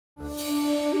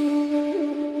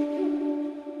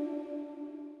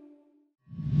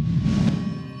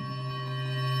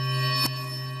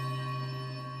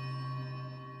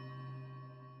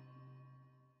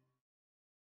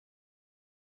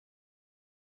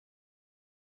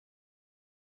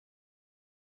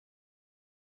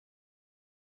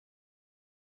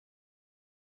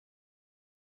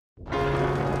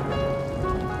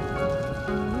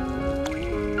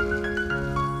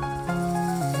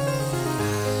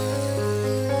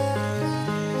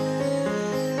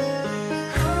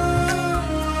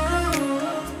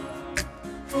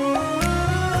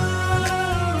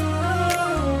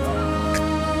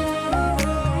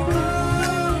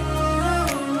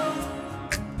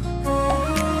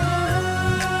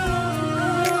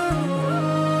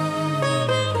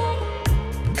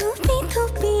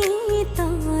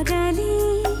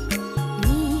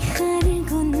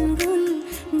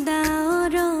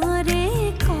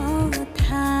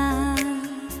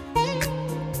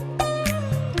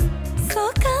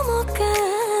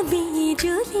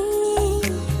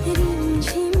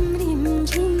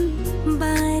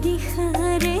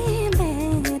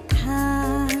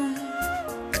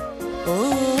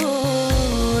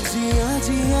জিয়া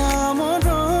জিয়া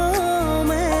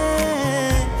মৰমে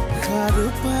খাৰু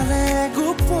পালে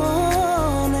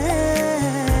গোপনে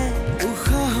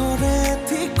উশাহৰে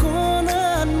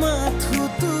ঠিকনাত মাথো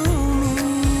তুমি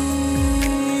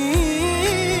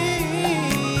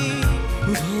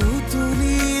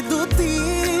ভৌতুলি দুটি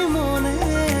মনে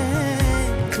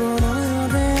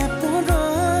প্ৰণয়ৰে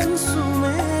পৰাণ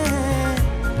চুমে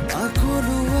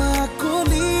আকলুৱা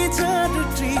কলিজাৰ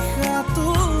তৃষা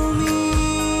তুমি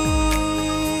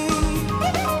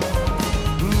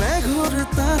মেঘৰ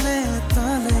তালে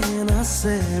তালে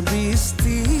নাচে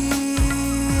বৃষ্টি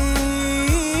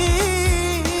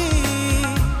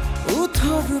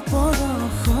উঠৰ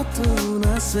পৰশতো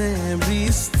নাচে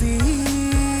বৃষ্টি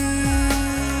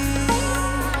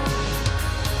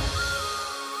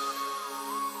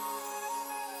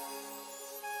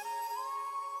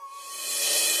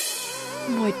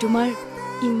মই তোমাৰ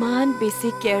ইমান বেছি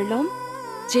কেয়াৰ ল'ম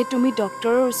যে তুমি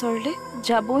ডক্টৰৰ ওচৰলৈ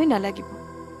যাবই নালাগিব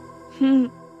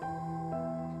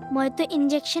মইতো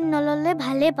ইনজেকশ্যন নললে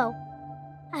ভালে পাওঁ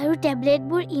আৰু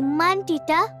টেবলেটবোৰ ইমান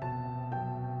তিতা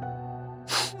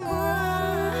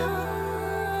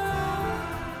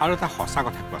আৰু এটা সঁচা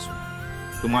কথা কোৱাচোন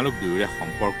তোমালোক দুয়োৰে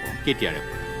সম্পৰ্ক কেতিয়াৰে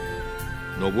পৰা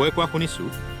নবৌৱে কোৱা শুনিছো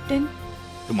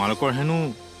তোমালোকৰ হেনো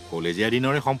কলেজীয়া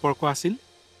দিনৰে সম্পৰ্ক আছিল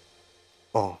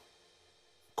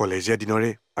কলেজীয়া দিনৰে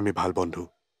আমি ভাল বন্ধু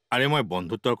আৰে মই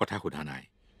বন্ধুত্বৰ কথা সোধা নাই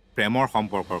প্ৰেমৰ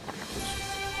সম্পৰ্কৰ কথা কৈছো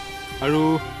আৰু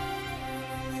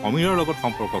সমীৰৰ লগত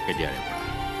সম্পৰ্ক কেতিয়াৰে পৰা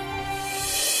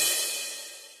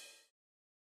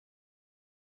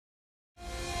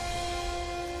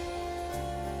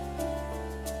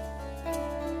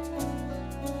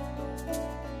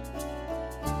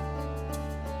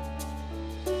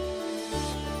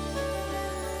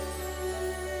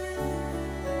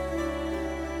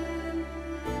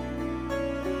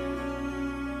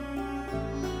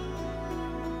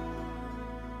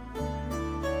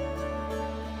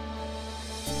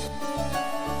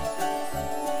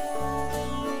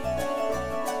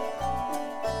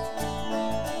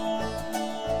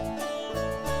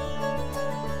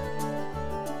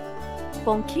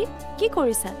পংখী কি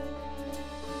কৰিছা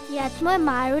ইয়াত মই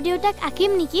মা আৰু দেউতাক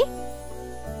আঁকিম নেকি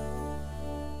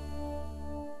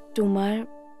তোমাৰ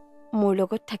মোৰ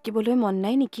লগত থাকিবলৈ মন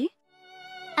নাই নেকি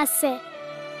আছে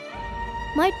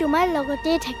মই তোমাৰ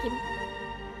লগতেই থাকিম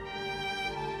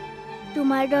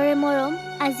তোমাৰ দৰে মৰম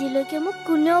আজিলৈকে মোক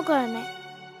কোনেও কৰা নাই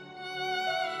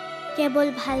কেৱল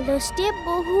ভাল দোস্তিয়ে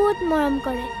বহুত মৰম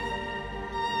কৰে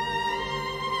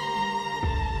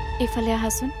এইফালে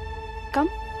আহাচোন কাম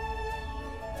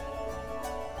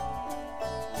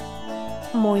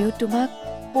ময়ো তোমাক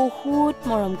বহুত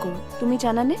মৰম কৰোঁ তুমি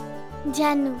জানানে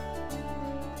জানো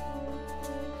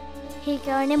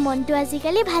সেইকাৰণে মনটো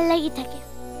আজিকালি ভাল লাগি থাকে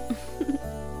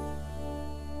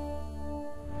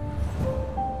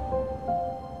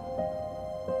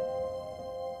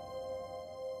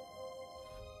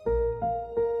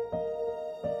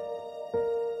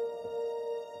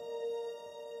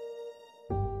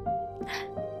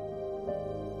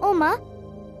অ' মা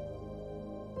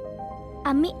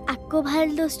আমি আকৌ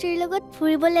ভাল দোস্তিৰ লগত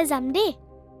ফুৰিবলৈ যাম দেই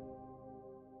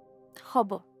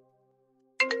হ'ব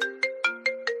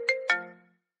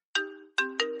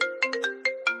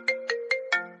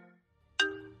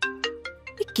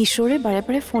কিশোৰে বাৰে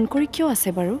বাৰে ফোন কৰি কিয়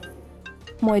আছে বাৰু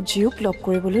মই জিওক লগ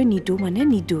কৰিবলৈ নিদো মানে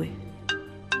নিদোৱে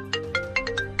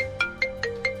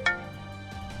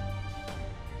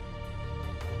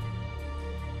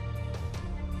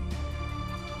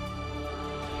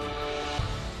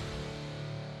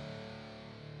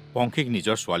পংখীক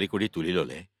নিজৰ ছোৱালী কৰি তুলি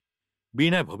ললে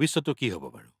বীণাৰ ভৱিষ্যতটো কি হ'ব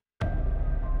বাৰু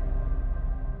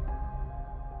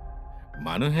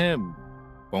মানুহে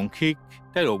পংখীক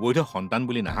তাইৰ অবৈধ সন্তান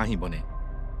বুলি নাহাঁহিবনে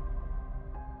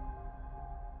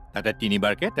তাতে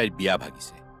তিনিবাৰকে তাইৰ বিয়া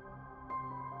ভাগিছে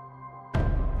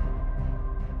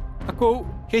আকৌ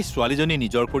সেই ছোৱালীজনী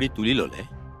নিজৰ কৰি তুলি ললে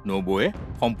নবৌৱে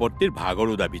সম্পত্তিৰ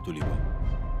ভাগৰো দাবী তুলিব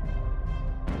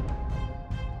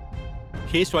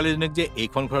সেই ছোৱালীজনীক যে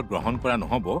এইখন ঘৰত গ্ৰহণ কৰা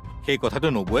নহ'ব সেই কথাটো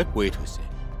নবৌৱে কৈয়ে থৈছে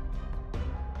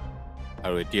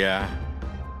আৰু এতিয়া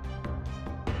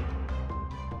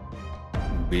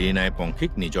বীণাই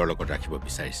পংখীক নিজৰ লগত ৰাখিব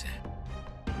বিচাৰিছে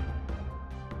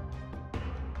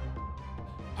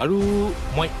আৰু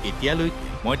মই এতিয়ালৈকে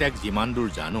মই তাক যিমান দূৰ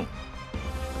জানো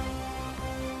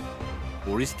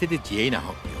পৰিস্থিতি যিয়েই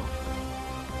নাহক কিয়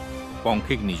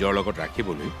পংখীক নিজৰ লগত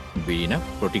ৰাখিবলৈ বীণা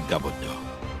প্ৰতিজ্ঞাবদ্ধ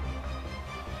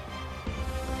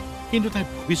কিন্তু তাইৰ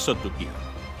ভৱিষ্যতটো কি হয়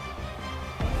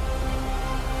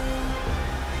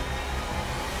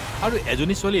আৰু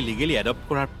এজনী ছোৱালী লিগেলি এডপ্ট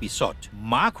কৰাৰ পিছত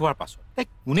মাক হোৱাৰ পাছত তাইক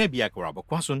কোনে বিয়া কৰাব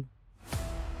কোৱাচোন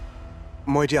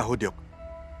মই এতিয়া আহোঁ দিয়ক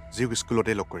জীওক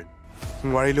স্কুলতে লগ কৰিম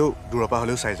নোৱাৰিলেও দূৰৰ পৰা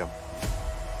হ'লেও চাই যাম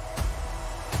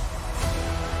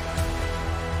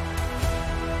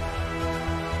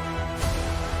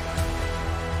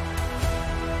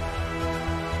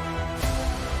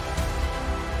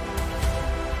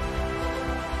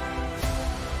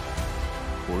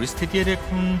পৰিস্থিতিয়ে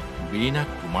দেখোন বিৰিণাক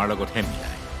তোমাৰ লগতহে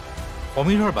মিলায়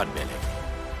সমীৰৰ বাদ বেলেগ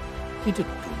কিন্তু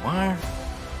তোমাৰ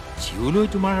জীউলৈ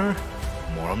তোমাৰ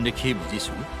মৰম দেখিয়েই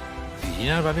বুজিছোঁ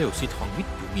বিৰিণাৰ বাবে উচিত সংগীত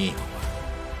তুমিয়েই হ'বা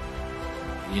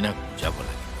বিৰিণাক বুজাব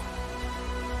লাগিব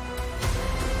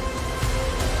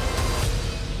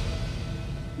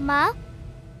মা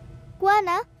কোৱা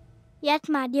না ইয়াত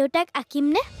মা দেউতাক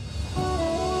আঁকিমনে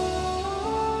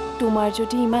তোমাৰ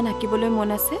যদি ইমান আঁকিবলৈ মন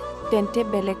আছে তেন্তে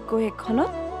বেলেগকৈ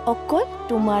এখনত অকল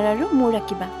তোমাৰ আৰু মোৰ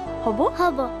আঁকিবা হ'ব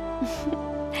হ'ব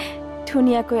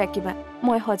ধুনীয়াকৈ আঁকিবা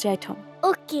মই সজাই থ'ম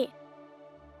অ'কে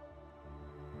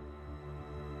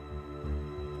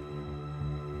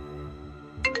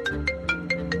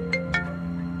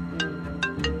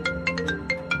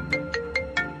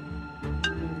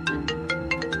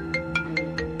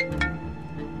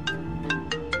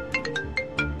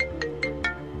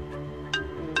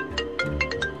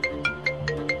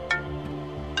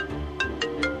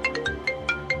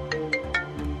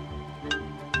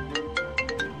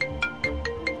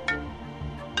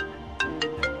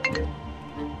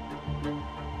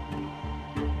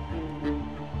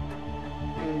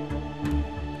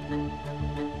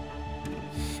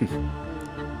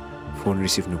ফোন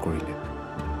ৰিচিভ নকৰিলে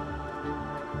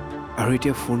আৰু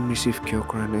এতিয়া ফোন ৰিচিভ কিয়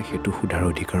কৰা নাই সেইটো সোধাৰ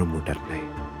অধিকাৰ মোৰ তাত নাই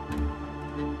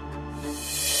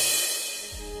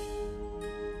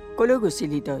কলৈ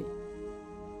গৈছিলি তই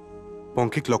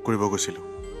পংখীক লগ কৰিব গৈছিলোঁ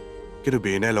কিন্তু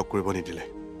বিৰিণাই লগ কৰিব নিদিলে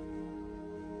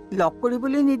লগ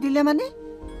কৰিবলৈ নিদিলে মানে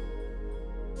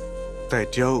তাই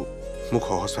এতিয়াও মোক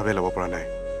সহজভাৱে ল'ব পৰা নাই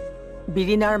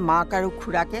বিৰিণাৰ মাক আৰু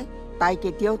খুৰাকে তাই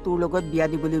কেতিয়াও তোৰ লগত বিয়া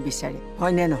দিবলৈ বিচাৰে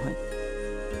হয়নে নহয়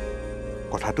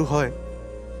কথাটো হয়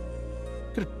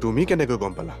কিন্তু তুমি কেনেকৈ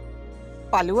গম পালা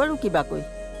পালো আৰু কিবা কৈ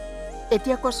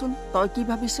এতিয়া কচোন তই কি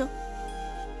ভাবিছ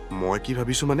মই কি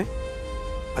ভাবিছোঁ মানে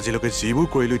আজিলৈকে যিবোৰ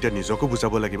কৰিলোঁ এতিয়া নিজকো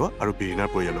বুজাব লাগিব আৰু বিৰিণাৰ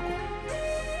পৰিয়ালকো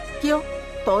কিয়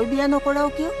তই বিয়া নকৰাও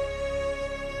কিয়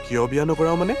কিয় বিয়া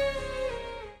নকৰাও মানে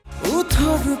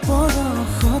উঠৰ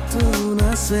পৰশত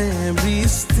নাচে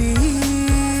বৃষ্টি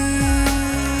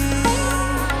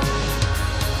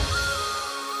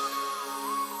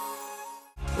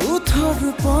উঠৰ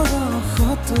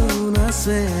পৰশত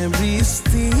নাচে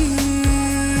বৃষ্টি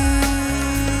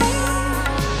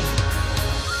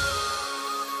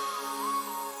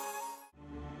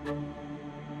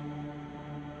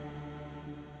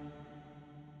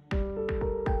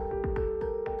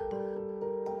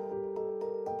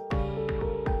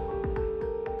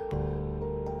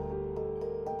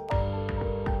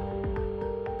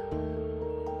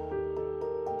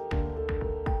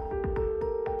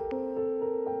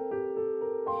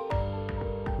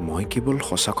মই কেৱল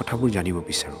সঁচা কথাবোৰ জানিব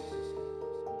বিচাৰোঁ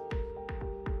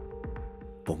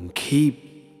পংখী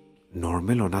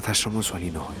নৰ্মেল অনাথ আশ্ৰমৰ ছোৱালী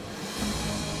নহয়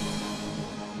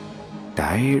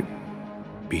তাইৰ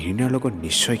বিৰিণাৰ লগত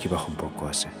নিশ্চয় কিবা সম্পৰ্ক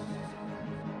আছে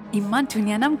ইমান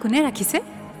ধুনীয়া নাম কোনে ৰাখিছে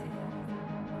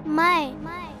মাই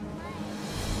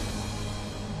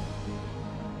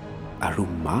আৰু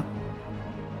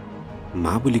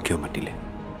মা বুলি কিয় মাতিলে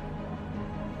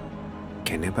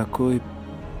কেনেবাকৈ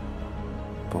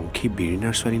পংখী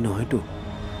বিৰিণাৰ ছোৱালী নহয়তো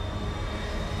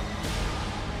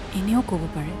এনেও ক'ব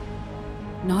পাৰে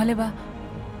নহ'লে বা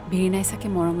বিৰিণাই চাগে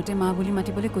মৰমতে মা বুলি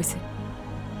মাতিবলৈ কৈছে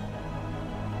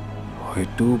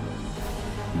হয়তো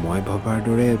মই ভবাৰ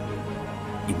দৰে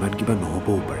ইমান কিবা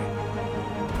নহ'বও পাৰে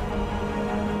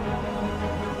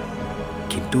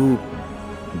কিন্তু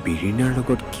বিৰিণাৰ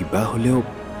লগত কিবা হ'লেও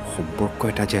সম্পৰ্ক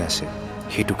এটা যে আছে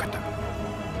সেইটো কথা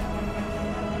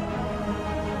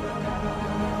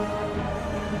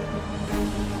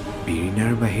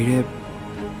বিৰিণাৰ বাহিৰে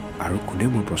আৰু কোনে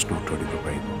মোৰ প্ৰশ্ন উত্তৰ দিব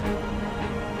পাৰিব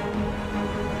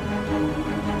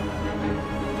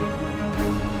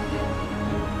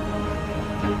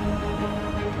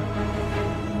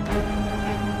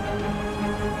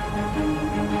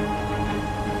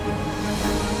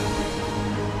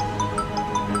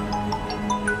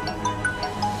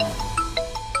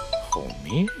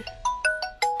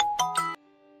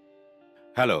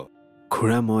হেল্ল'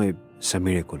 খুৰা মই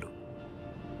সমীৰে ক'লোঁ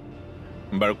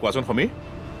বাৰু কোৱাচোন সমীৰ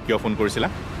কিয় ফোন কৰিছিলা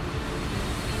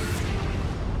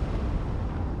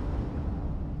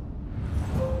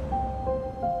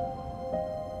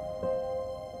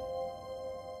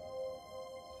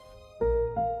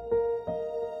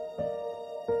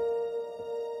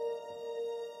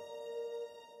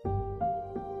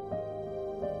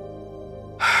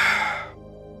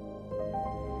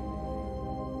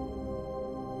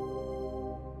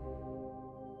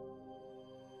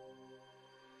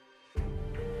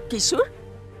কিশোৰ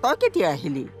তই কেতিয়া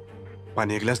আহিলি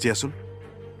পানী এগিলাচ দিয়াচোন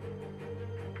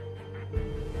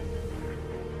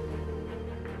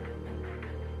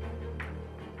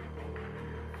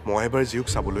মই এবাৰ জীওক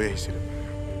চাবলৈ আহিছিলোঁ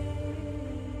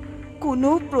কোনো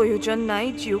প্ৰয়োজন নাই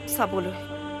জীওক চাবলৈ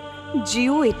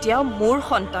জীও এতিয়া মোৰ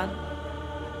সন্তান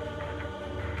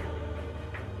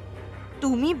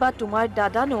তুমি বা তোমাৰ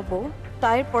দাদা নবৌ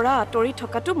তাইৰ পৰা আঁতৰি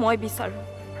থকাটো মই বিচাৰোঁ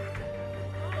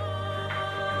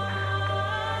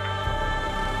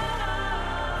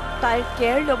তাইৰ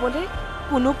কেয়াৰ ল'বলৈ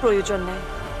কোনো প্ৰয়োজন নাই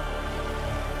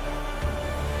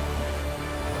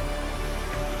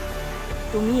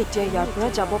তুমি এতিয়া ইয়াৰ পৰা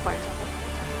যাব পাৰা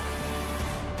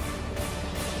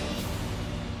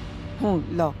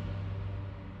ল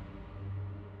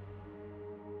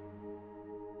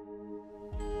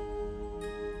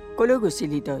কলৈ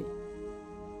গৈছিলি তই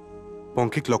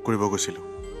পংখীক লগ কৰিব গৈছিলোঁ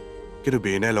কিন্তু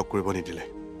বীৰিণাই লগ কৰিব নিদিলে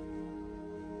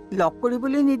লগ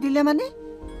কৰিবলৈ নিদিলে মানে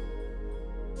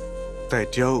তাই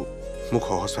এতিয়াও মোক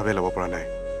সহজভাৱে ল'ব পৰা নাই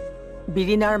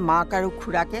বীৰিণাৰ মাক আৰু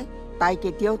খুৰাকে তাই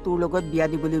কেতিয়াও তোৰ লগত বিয়া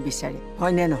দিবলৈ বিচাৰে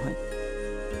হয়নে নহয়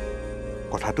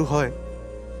কথাটো হয়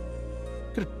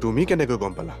কিন্তু তুমি কেনেকৈ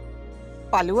গম পালা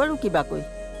পালো আৰু কিবা কৈ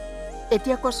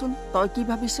এতিয়া কচোন তই কি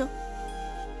ভাবিছ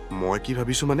মই কি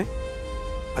ভাবিছোঁ মানে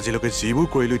আজিলৈকে যিবোৰ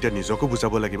কৰিলোঁ এতিয়া নিজকো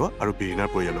বুজাব লাগিব আৰু বীৰিণাৰ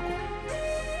পৰিয়ালকো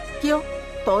কিয়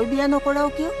তই বিয়া নকৰাও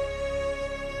কিয়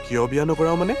কিয় বিয়া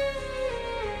নকৰাও মানে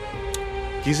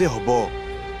কি যে হ'ব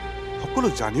সকলো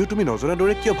জানিও তুমি নজনাৰ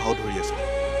দৰে কিয় ভাও ধৰি আছা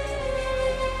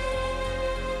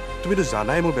তুমিতো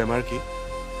জানাই মোৰ বেমাৰ কি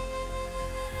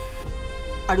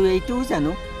আৰু এইটোও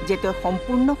জানো যে তই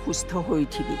সম্পূৰ্ণ সুস্থ হৈ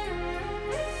উঠিবি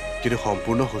কিন্তু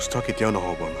সম্পূৰ্ণ সুস্থ কেতিয়াও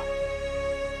নহ'ব না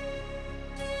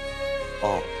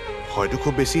হয়তো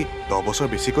খুব বেছি 10 বছৰ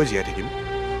বেছিকৈ জীয়াই থাকিম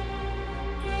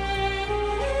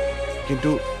কিন্তু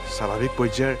স্বাভাৱিক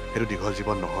পৰ্যায়ৰ সেইটো দীঘল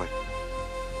জীৱন নহয়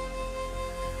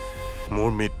মোৰ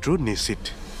মৃত্যু নিশ্চিত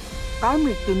কাৰ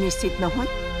মৃত্যু নিশ্চিত নহয়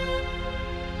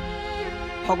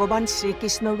ভগৱান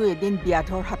শ্ৰীকৃষ্ণৰো এদিন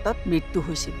ব্যাধৰ হাতত মৃত্যু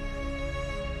হৈছিল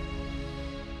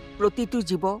প্ৰতিটো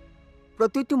জীৱ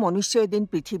প্ৰতিটো মনুষ্য এদিন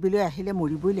পৃথিৱীলৈ আহিলে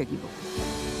মৰিবই লাগিব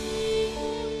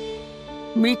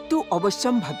মৃত্যু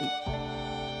অৱশ্যম্ভাৱী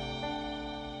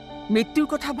মৃত্যুৰ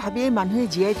কথা ভাবিয়ে মানুহে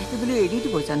জীয়াই থাকিবলৈ এৰি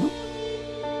দিব জানো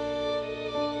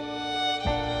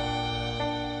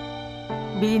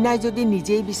বীৰিণাই যদি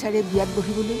নিজেই বিচাৰে বিয়াত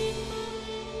বহিবলৈ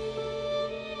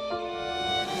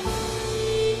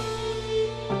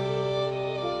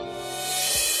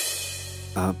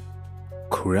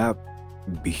খুৰা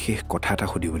বিশেষ কথা এটা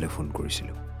সুধিবলৈ ফোন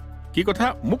কৰিছিলোঁ কি কথা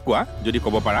মোক কোৱা যদি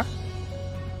ক'ব পাৰা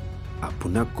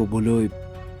আপোনাক ক'বলৈ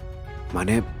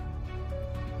মানে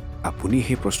আপুনি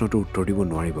সেই প্ৰশ্নটোৰ উত্তৰ দিব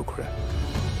নোৱাৰিব খুৰা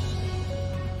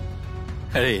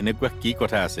আৰে এনেকুৱা কি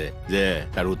কথা আছে যে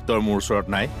তাৰ উত্তৰ মোৰ ওচৰত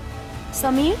নাই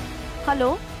সমীৰ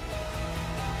হেল্ল'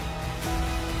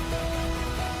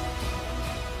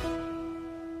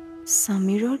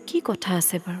 সমীৰৰ কি কথা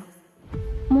আছে বাৰু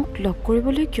মোক লগ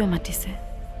কৰিবলৈ কিয় মাতিছে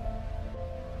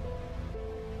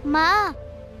মা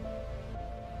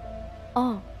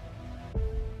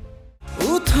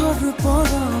উঠৰ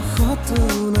পৰশত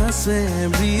নাচে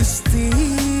বৃষ্টি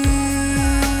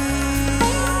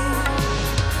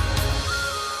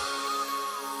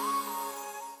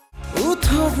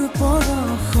উঠৰ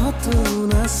পৰশত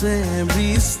নাচে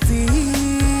বৃষ্টি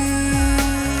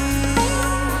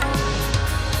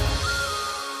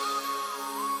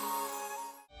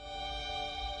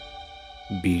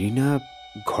বীৰিণা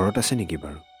ঘৰত আছে নেকি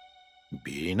বাৰু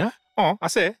বীৰিণা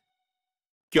আছে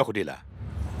কিয় সুধিলা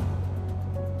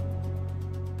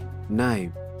নাই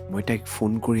মই তাইক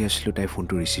ফোন কৰি আছিলোঁ তাই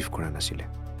ফোনটো ৰিচিভ কৰা নাছিলে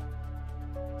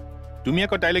তুমি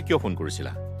আকৌ তাইলৈ কিয় ফোন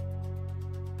কৰিছিলা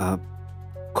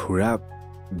খুৰা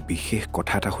বিশেষ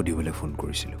কথা এটা সুধিবলৈ ফোন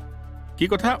কৰিছিলোঁ কি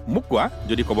কথা মোক কোৱা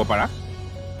যদি ক'ব পাৰা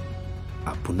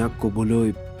আপোনাক ক'বলৈ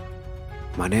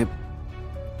মানে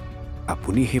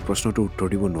আপুনি সেই প্ৰশ্নটোৰ উত্তৰ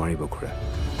দিব নোৱাৰিব খুৰা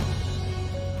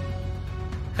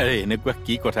আৰে এনেকুৱা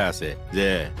কি কথা আছে যে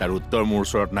তাৰ উত্তৰ মোৰ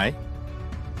ওচৰত নাই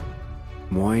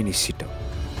মই নিশ্চিত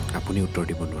আপুনি উত্তৰ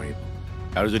দিব নোৱাৰিব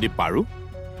আৰু যদি পাৰোঁ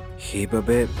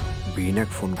সেইবাবে বীৰিণাক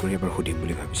ফোন কৰি এবাৰ সুধিম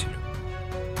বুলি ভাবিছিলোঁ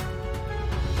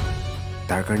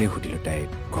তাৰ কাৰণে সুধিলোঁ তাই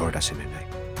ঘৰত আছে নে নাই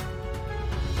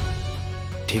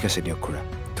ঠিক আছে দিয়ক খুৰা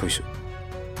থৈছোঁ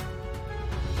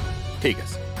ঠিক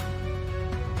আছে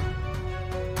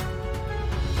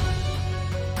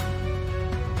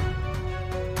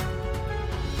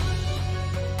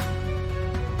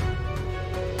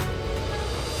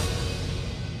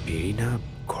বীৰিণা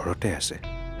ঘৰতে আছে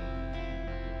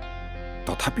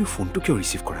তথাপিও ফোনটো কিয়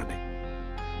ৰিচিভ কৰা নাই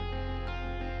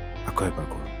আকৌ এবাৰ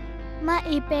কৰোঁ মা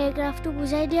এই পেৰাগ্ৰাফটো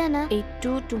বুজাই দিয়া না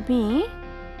এইটো তুমি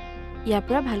ইয়াৰ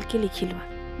পৰা ভালকৈ লিখি লোৱা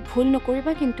ভুল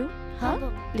নকৰিবা কিন্তু হা হ'ব।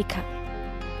 লিখা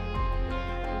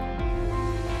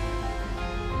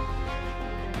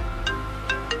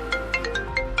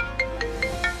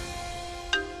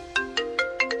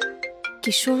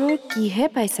কিশোৰৰ কিহে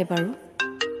পাইছে বাৰু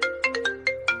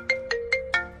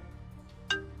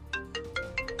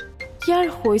ইয়াৰ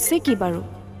হৈছে কি বাৰু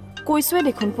কৈছোৱে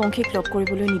দেখোন পংখীক লগ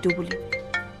কৰিবলৈ নিদো বুলি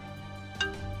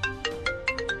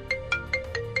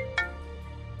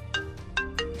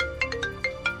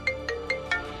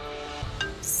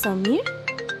সমীৰ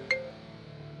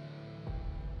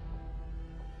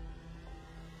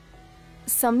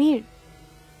সমীৰ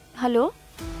হেল্ল'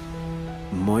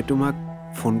 মই তোমাক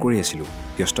ফোন কৰি আছিলোঁ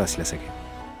ব্যস্ত আছিলে চাগে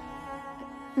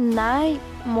নাই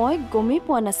মই গমেই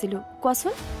পোৱা নাছিলোঁ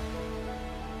কোৱাচোন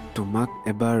তোমাক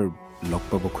এবাৰ লগ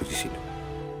পাব খুজিছিলোঁ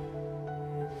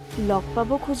লগ পাব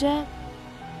খোজা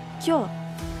কিয়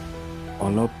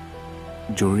অলপ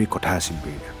জৰুৰী কথা আছিল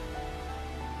বীৰিনা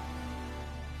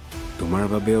তোমাৰ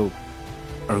বাবেও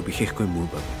আৰু বিশেষকৈ মোৰ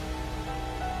বাবে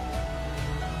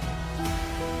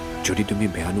যদি তুমি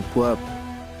বেয়া নোপোৱা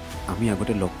আমি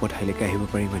আগতে লগ পোৱা ঠাইলৈকে আহিব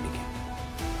পাৰিবা নেকি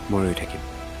মই ৰৈ থাকিম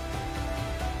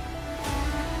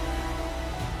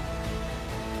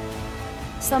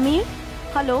সমীৰ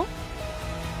হেল্ল'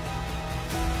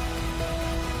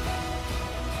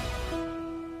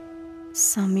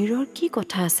 সমীৰৰ কি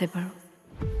কথা আছে বাৰু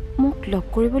মোক লগ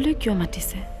কৰিবলৈ কিয়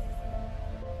মাতিছে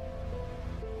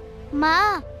মা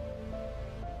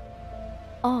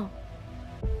অঁ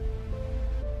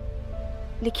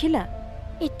লিখিলা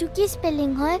এইটো কি স্পেলিং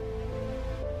হয়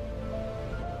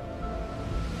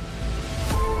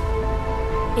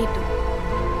এইটো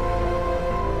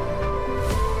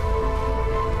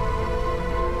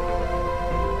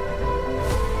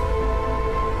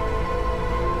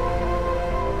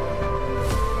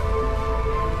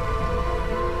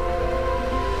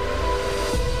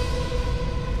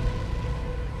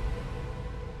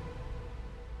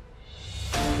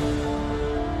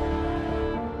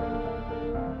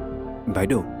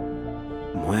বাইদেউ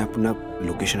মই আপোনাক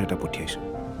লোকেশ্যন এটা পঠিয়াইছোঁ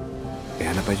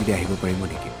বেয়া নাপায় যদি আহিব পাৰিব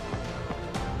নেকি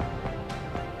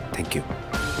থেংক ইউ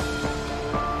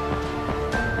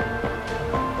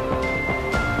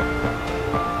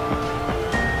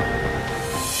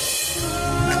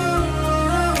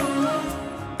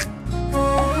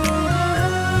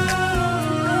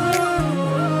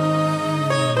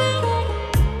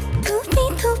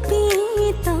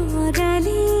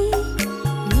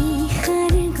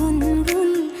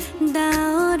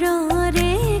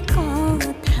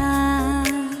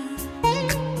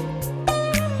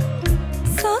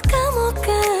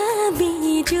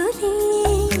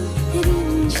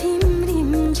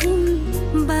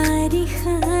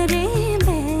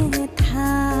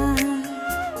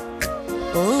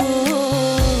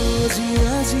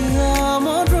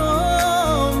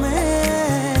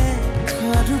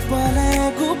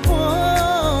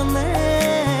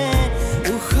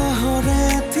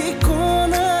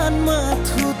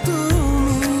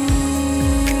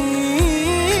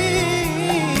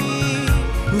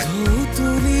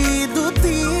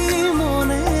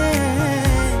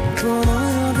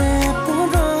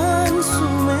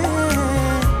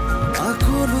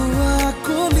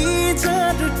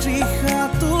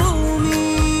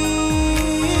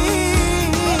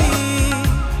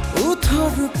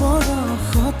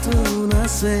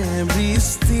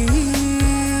Bristi